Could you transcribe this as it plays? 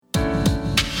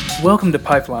Welcome to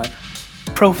Pipeline,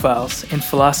 Profiles in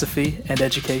Philosophy and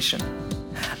Education.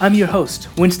 I'm your host,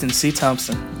 Winston C.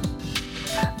 Thompson.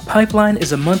 Pipeline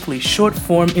is a monthly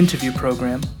short-form interview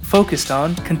program focused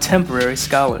on contemporary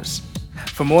scholars.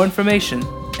 For more information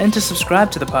and to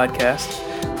subscribe to the podcast,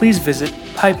 please visit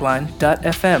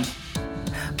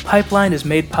pipeline.fm. Pipeline is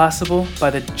made possible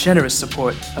by the generous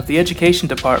support of the Education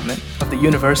Department of the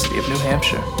University of New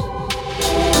Hampshire.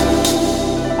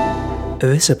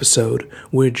 This episode,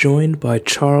 we're joined by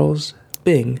Charles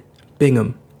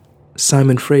Bingham,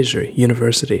 Simon Fraser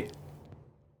University.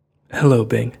 Hello,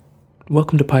 Bing.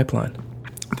 Welcome to Pipeline.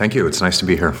 Thank you. It's nice to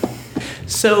be here.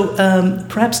 So,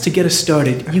 perhaps to get us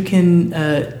started, you can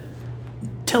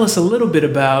tell us a little bit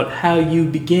about how you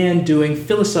began doing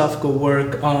philosophical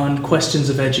work on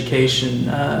questions of education.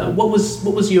 What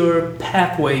was your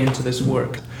pathway into this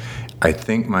work? I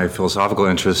think my philosophical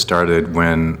interest started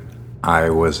when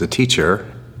I was a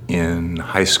teacher in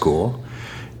high school,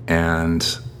 and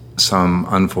some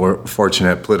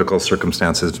unfortunate political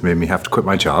circumstances made me have to quit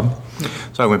my job.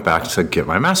 So I went back to get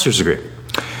my master's degree.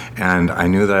 And I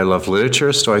knew that I loved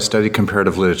literature, so I studied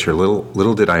comparative literature.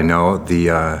 Little did I know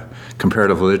the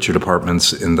comparative literature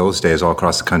departments in those days all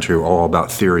across the country were all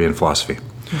about theory and philosophy.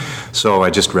 So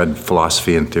I just read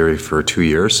philosophy and theory for 2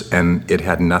 years, and it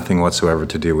had nothing whatsoever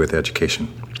to do with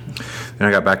education. Then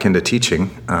I got back into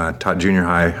teaching, taught junior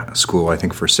high school, I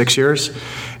think, for 6 years.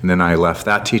 And then I left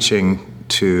that teaching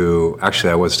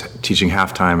I was teaching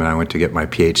half-time, and I went to get my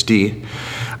PhD.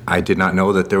 I did not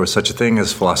know that there was such a thing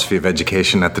as philosophy of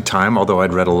education at the time, although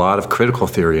I'd read a lot of critical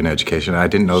theory in education. I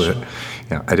didn't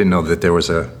know that there was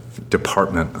a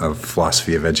department of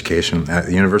philosophy of education at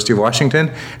the University of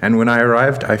Washington. And when I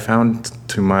arrived, I found,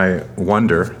 to my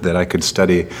wonder, that I could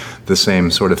study the same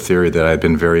sort of theory that I'd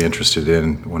been very interested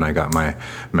in when I got my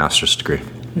master's degree.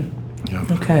 Yeah.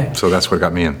 Okay. So that's what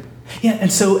got me in. Yeah,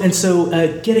 and so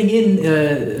getting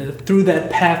in through that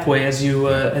pathway, as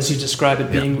you describe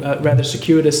it, being rather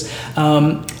circuitous,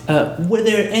 were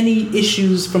there any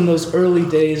issues from those early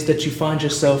days that you find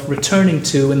yourself returning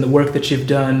to in the work that you've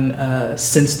done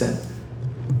since then?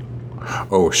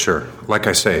 Oh, sure. Like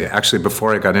I say, actually,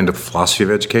 before I got into philosophy of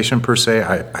education per se,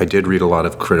 I did read a lot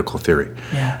of critical theory.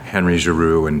 Yeah. Henry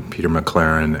Giroux and Peter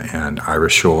McLaren and Ira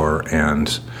Shor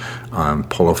and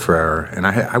Paulo Freire. And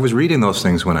I was reading those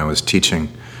things when I was teaching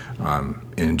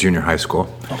in junior high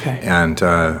school. Okay. And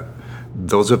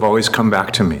those have always come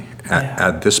back to me.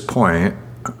 At this point,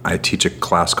 I teach a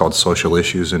class called Social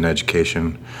Issues in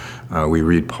Education. We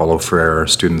read Paulo Freire.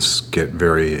 Students get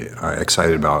very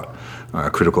excited about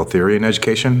critical theory in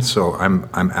education. So I'm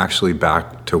actually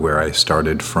back to where I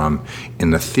started from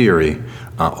in the theory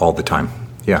all the time.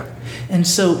 Yeah. And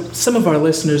so some of our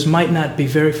listeners might not be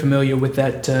very familiar with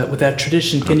that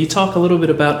tradition. Can you talk a little bit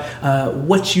about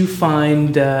what you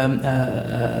find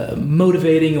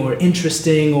motivating or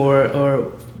interesting,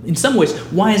 or in some ways,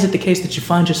 why is it the case that you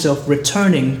find yourself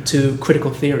returning to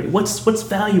critical theory? What's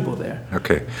valuable there?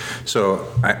 Okay. So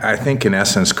I think, in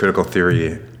essence, critical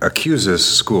theory accuses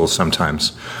schools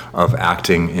sometimes of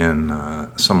acting in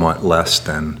somewhat less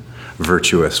than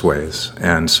virtuous ways.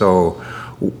 And so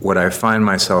what I find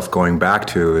myself going back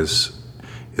to is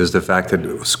the fact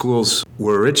that schools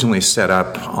were originally set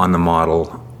up on the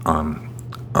model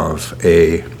of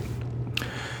a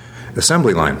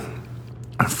assembly line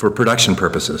for production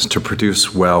purposes, to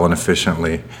produce well and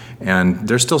efficiently, and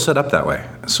they're still set up that way.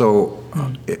 So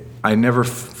I never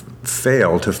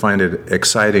fail to find it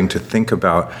exciting to think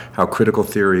about how critical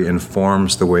theory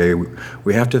informs the way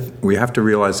we have to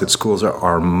realize that schools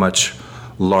are much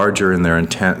larger in their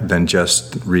intent than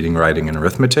just reading, writing, and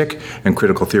arithmetic. And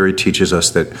critical theory teaches us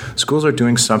that schools are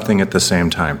doing something at the same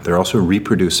time. They're also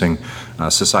reproducing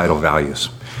societal values.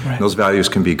 Right. Those values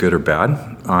can be good or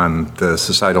bad. The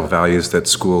societal values that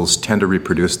schools tend to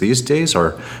reproduce these days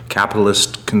are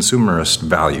capitalist, consumerist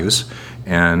values.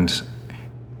 And,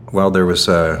 well, there was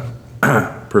a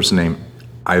person named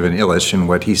Ivan Illich, and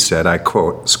what he said, I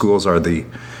quote, "Schools are the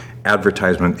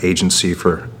advertisement agency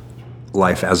for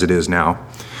life as it is now,"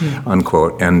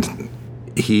 unquote. And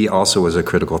he also was a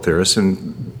critical theorist,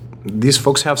 and these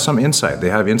folks have some insight. They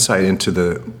have insight into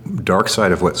the dark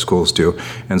side of what schools do.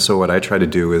 And so what I try to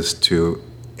do is to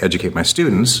educate my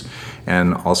students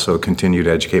and also continue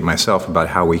to educate myself about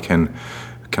how we can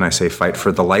I say, fight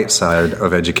for the light side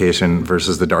of education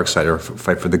versus the dark side, or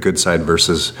fight for the good side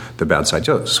versus the bad side.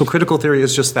 So critical theory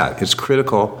is just that. It's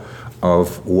critical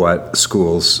of what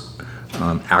schools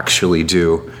actually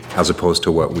do, as opposed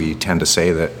to what we tend to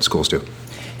say that schools do.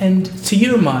 And to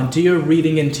your mind, to your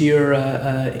reading and to your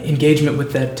engagement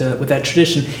with that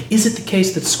tradition, is it the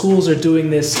case that schools are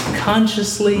doing this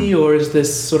consciously, or is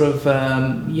this sort of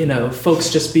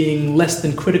folks just being less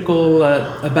than critical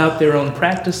about their own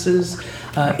practices?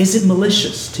 Is it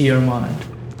malicious to your mind?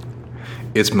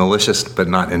 It's malicious, but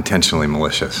not intentionally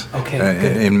malicious.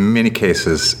 Okay. In many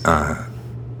cases,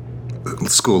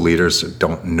 school leaders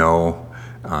don't know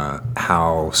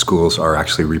how schools are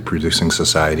actually reproducing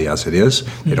society as it is.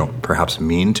 They don't perhaps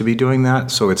mean to be doing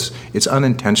that, so it's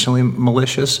unintentionally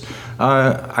malicious.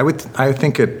 I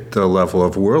think at the level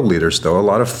of world leaders, though, a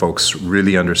lot of folks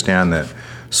really understand that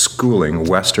schooling,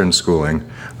 Western schooling,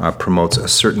 promotes a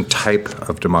certain type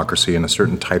of democracy and a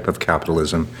certain type of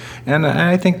capitalism. And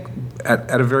I think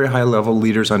at a very high level,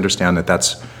 leaders understand that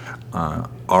that's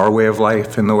our way of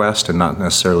life in the West and not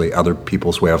necessarily other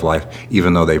people's way of life,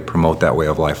 even though they promote that way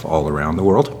of life all around the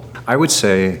world. I would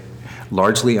say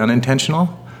largely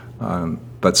unintentional,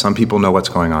 but some people know what's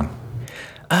going on.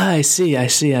 I see.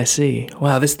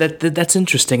 Wow, that's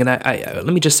interesting. And I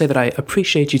let me just say that I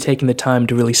appreciate you taking the time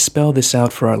to really spell this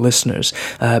out for our listeners,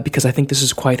 because I think this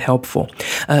is quite helpful.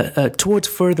 Towards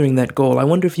furthering that goal, I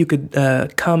wonder if you could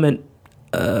comment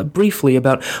briefly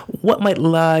about what might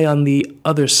lie on the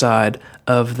other side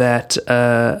of that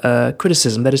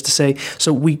criticism. That is to say,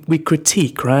 so we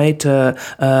critique, right?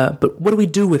 But what do we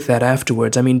do with that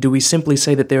afterwards? I mean, do we simply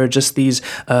say that there are just these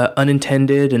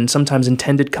unintended and sometimes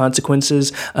intended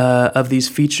consequences of these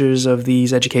features of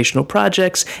these educational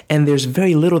projects, and there's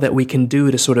very little that we can do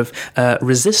to sort of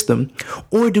resist them?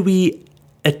 Or do we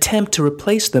attempt to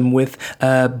replace them with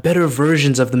better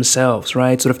versions of themselves,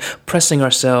 right? Sort of pressing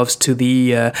ourselves to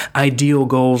the ideal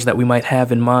goals that we might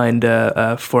have in mind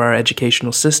for our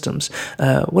educational systems.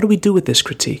 What do we do with this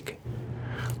critique?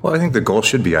 Well, I think the goal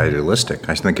should be idealistic.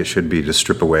 I think it should be to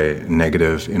strip away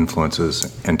negative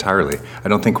influences entirely. I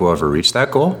don't think we'll ever reach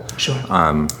that goal. Sure.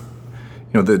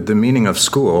 The meaning of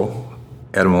school,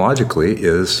 etymologically,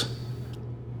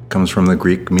 comes from the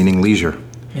Greek meaning leisure.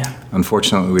 Yeah.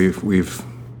 Unfortunately, we've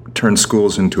turned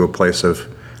schools into a place of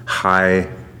high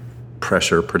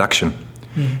pressure production.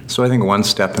 So I think one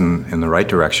step in the right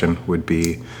direction would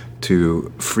be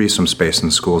to free some space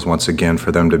in schools once again for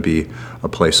them to be a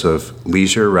place of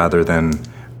leisure rather than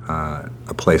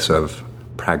a place of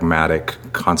pragmatic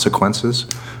consequences.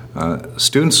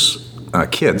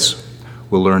 Kids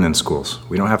will learn in schools.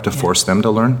 We don't have to force them to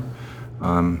learn.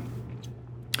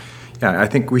 I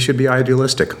think we should be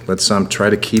idealistic. Let's try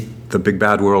to keep the big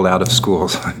bad world out of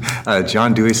schools.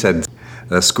 John Dewey said,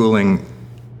 schooling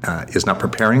is not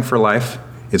preparing for life,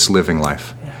 it's living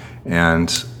life. Yeah.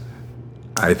 And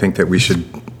I think that we should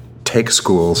take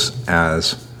schools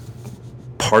as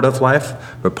part of life,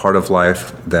 but part of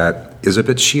life that is a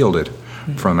bit shielded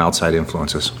from outside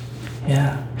influences.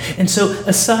 Yeah. And so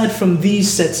aside from these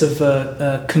sets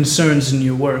of concerns in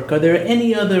your work, are there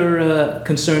any other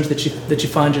concerns that you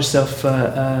find yourself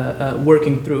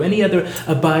working through? Any other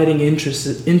abiding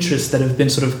interests that have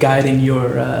been sort of guiding your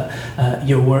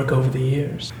work over the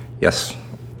years? Yes,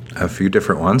 a few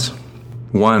different ones.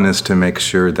 One is to make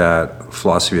sure that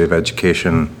philosophy of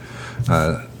education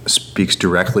speaks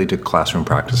directly to classroom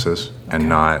practices and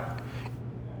not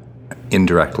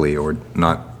indirectly or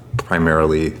not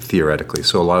primarily theoretically.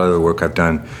 So a lot of the work I've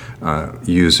done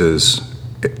uses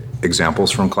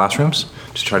examples from classrooms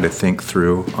to try to think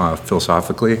through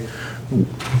philosophically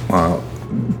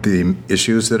the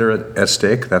issues that are at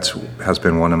stake. That has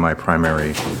been one of my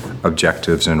primary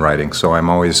objectives in writing. So I'm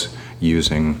always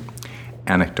using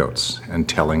anecdotes and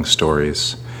telling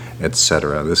stories,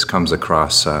 etc. This comes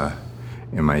across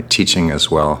in my teaching as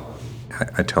well.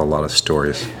 I tell a lot of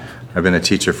stories. I've been a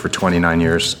teacher for 29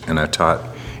 years, and I've taught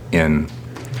in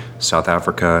South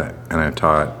Africa, and I've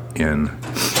taught in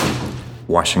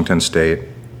Washington State,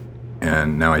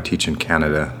 and now I teach in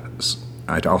Canada.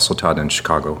 I also taught in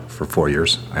Chicago for 4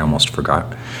 years. I almost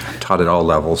forgot. Taught at all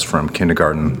levels, from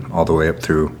kindergarten all the way up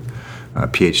through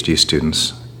PhD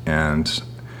students. And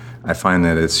I find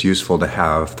that it's useful to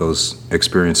have those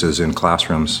experiences in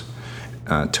classrooms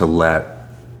to let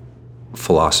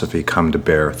philosophy come to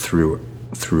bear through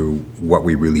what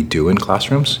we really do in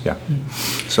classrooms.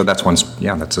 So that's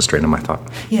a strain of my thought.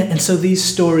 And so these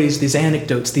stories, these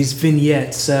anecdotes, these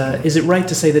vignettes, is it right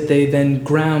to say that they then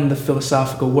ground the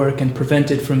philosophical work and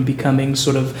prevent it from becoming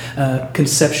sort of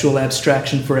conceptual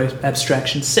abstraction for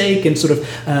abstraction's sake, and sort of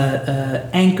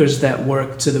anchors that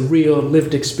work to the real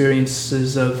lived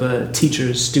experiences of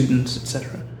teachers, students,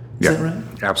 etc.? Is that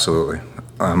right? Absolutely.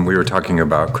 We were talking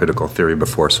about critical theory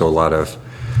before, so a lot of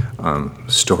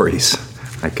stories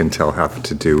I can tell have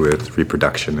to do with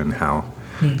reproduction and how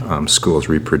schools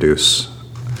reproduce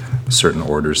certain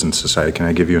orders in society. Can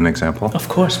I give you an example? Of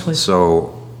course, please.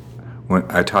 So when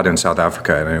I taught in South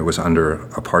Africa, and it was under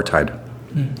apartheid,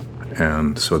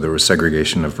 and so there was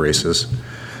segregation of races.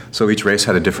 So each race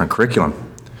had a different curriculum.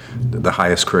 The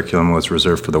highest curriculum was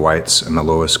reserved for the whites, and the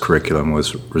lowest curriculum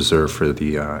was reserved for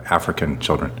the African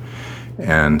children.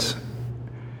 And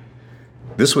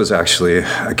this was actually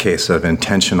a case of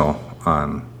intentionally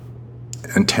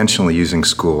using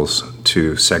schools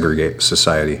to segregate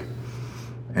society.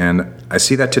 And I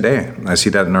see that today. I see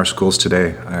that in our schools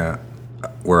today.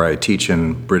 Where I teach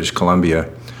in British Columbia,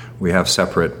 we have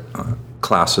separate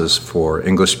classes for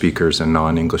English speakers and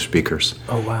non-English speakers.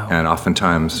 Oh, wow. And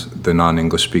oftentimes the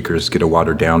non-English speakers get a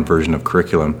watered-down version of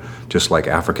curriculum, just like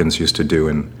Africans used to do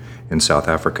in South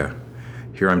Africa.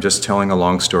 Here I'm just telling a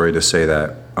long story to say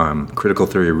that critical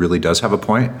theory really does have a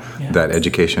point, that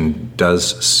education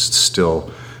does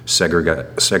still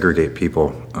segregate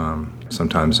people,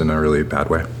 sometimes in a really bad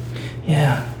way.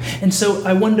 Yeah. And so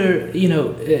I wonder,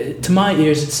 to my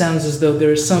ears, it sounds as though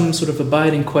there are some sort of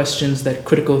abiding questions that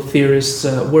critical theorists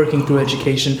working through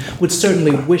education would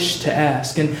certainly wish to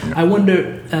ask. And I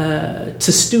wonder,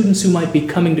 to students who might be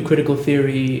coming to critical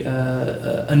theory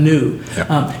anew,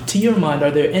 to your mind,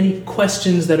 are there any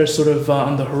questions that are sort of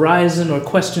on the horizon or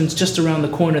questions just around the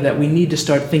corner that we need to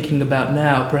start thinking about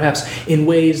now, perhaps in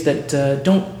ways that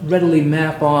don't readily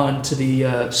map on to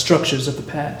the structures of the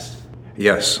past?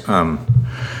 Yes.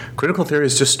 Critical theory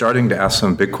is just starting to ask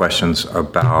some big questions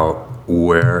about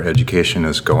where education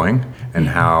is going and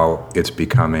how it's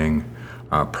becoming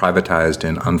privatized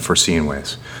in unforeseen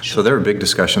ways. Sure. So there are big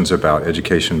discussions about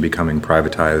education becoming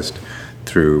privatized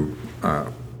through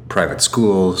private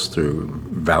schools, through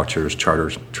vouchers, charter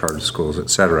schools,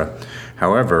 etc.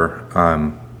 However,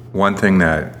 one thing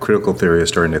that critical theory is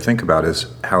starting to think about is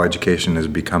how education is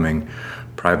becoming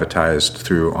privatized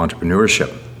through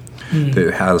entrepreneurship.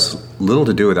 It has little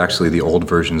to do with actually the old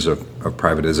versions of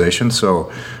privatization.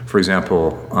 So, for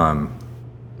example,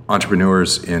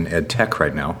 entrepreneurs in ed tech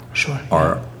right now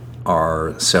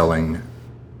are selling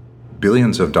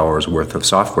billions of dollars worth of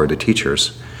software to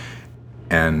teachers,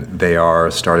 and they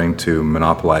are starting to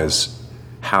monopolize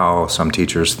how some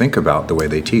teachers think about the way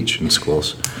they teach in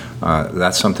schools.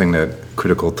 That's something that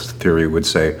critical theory would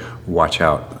say, watch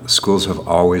out. Schools have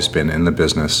always been in the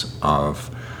business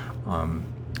of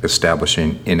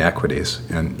establishing inequities,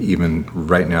 and even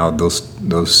right now,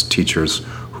 those teachers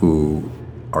who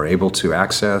are able to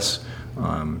access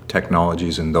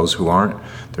technologies and those who aren't,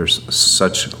 there's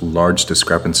such large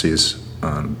discrepancies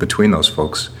between those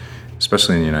folks,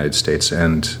 especially in the United States,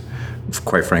 and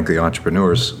quite frankly,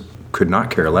 entrepreneurs could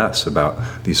not care less about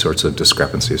these sorts of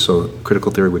discrepancies. So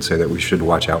critical theory would say that we should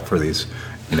watch out for these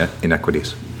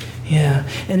inequities. Yeah,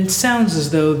 and it sounds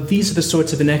as though these are the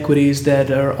sorts of inequities that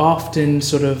are often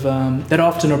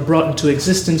are brought into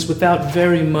existence without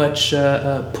very much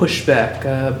pushback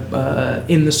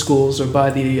in the schools or by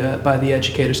the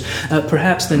educators.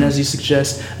 Perhaps then, as you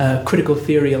suggest, critical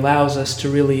theory allows us to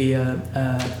really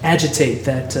agitate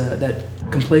that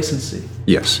complacency.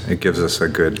 Yes, it gives us a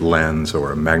good lens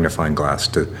or a magnifying glass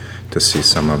to see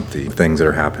some of the things that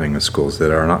are happening in schools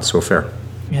that are not so fair.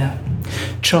 Yeah.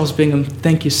 Charles Bingham,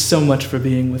 thank you so much for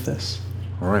being with us.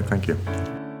 All right, thank you.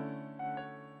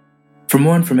 For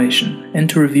more information and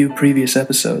to review previous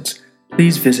episodes,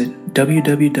 please visit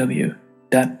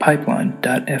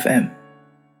www.pipeline.fm.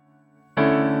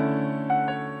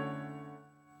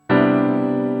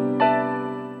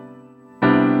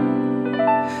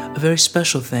 A very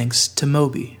special thanks to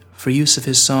Moby for use of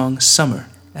his song Summer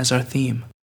as our theme.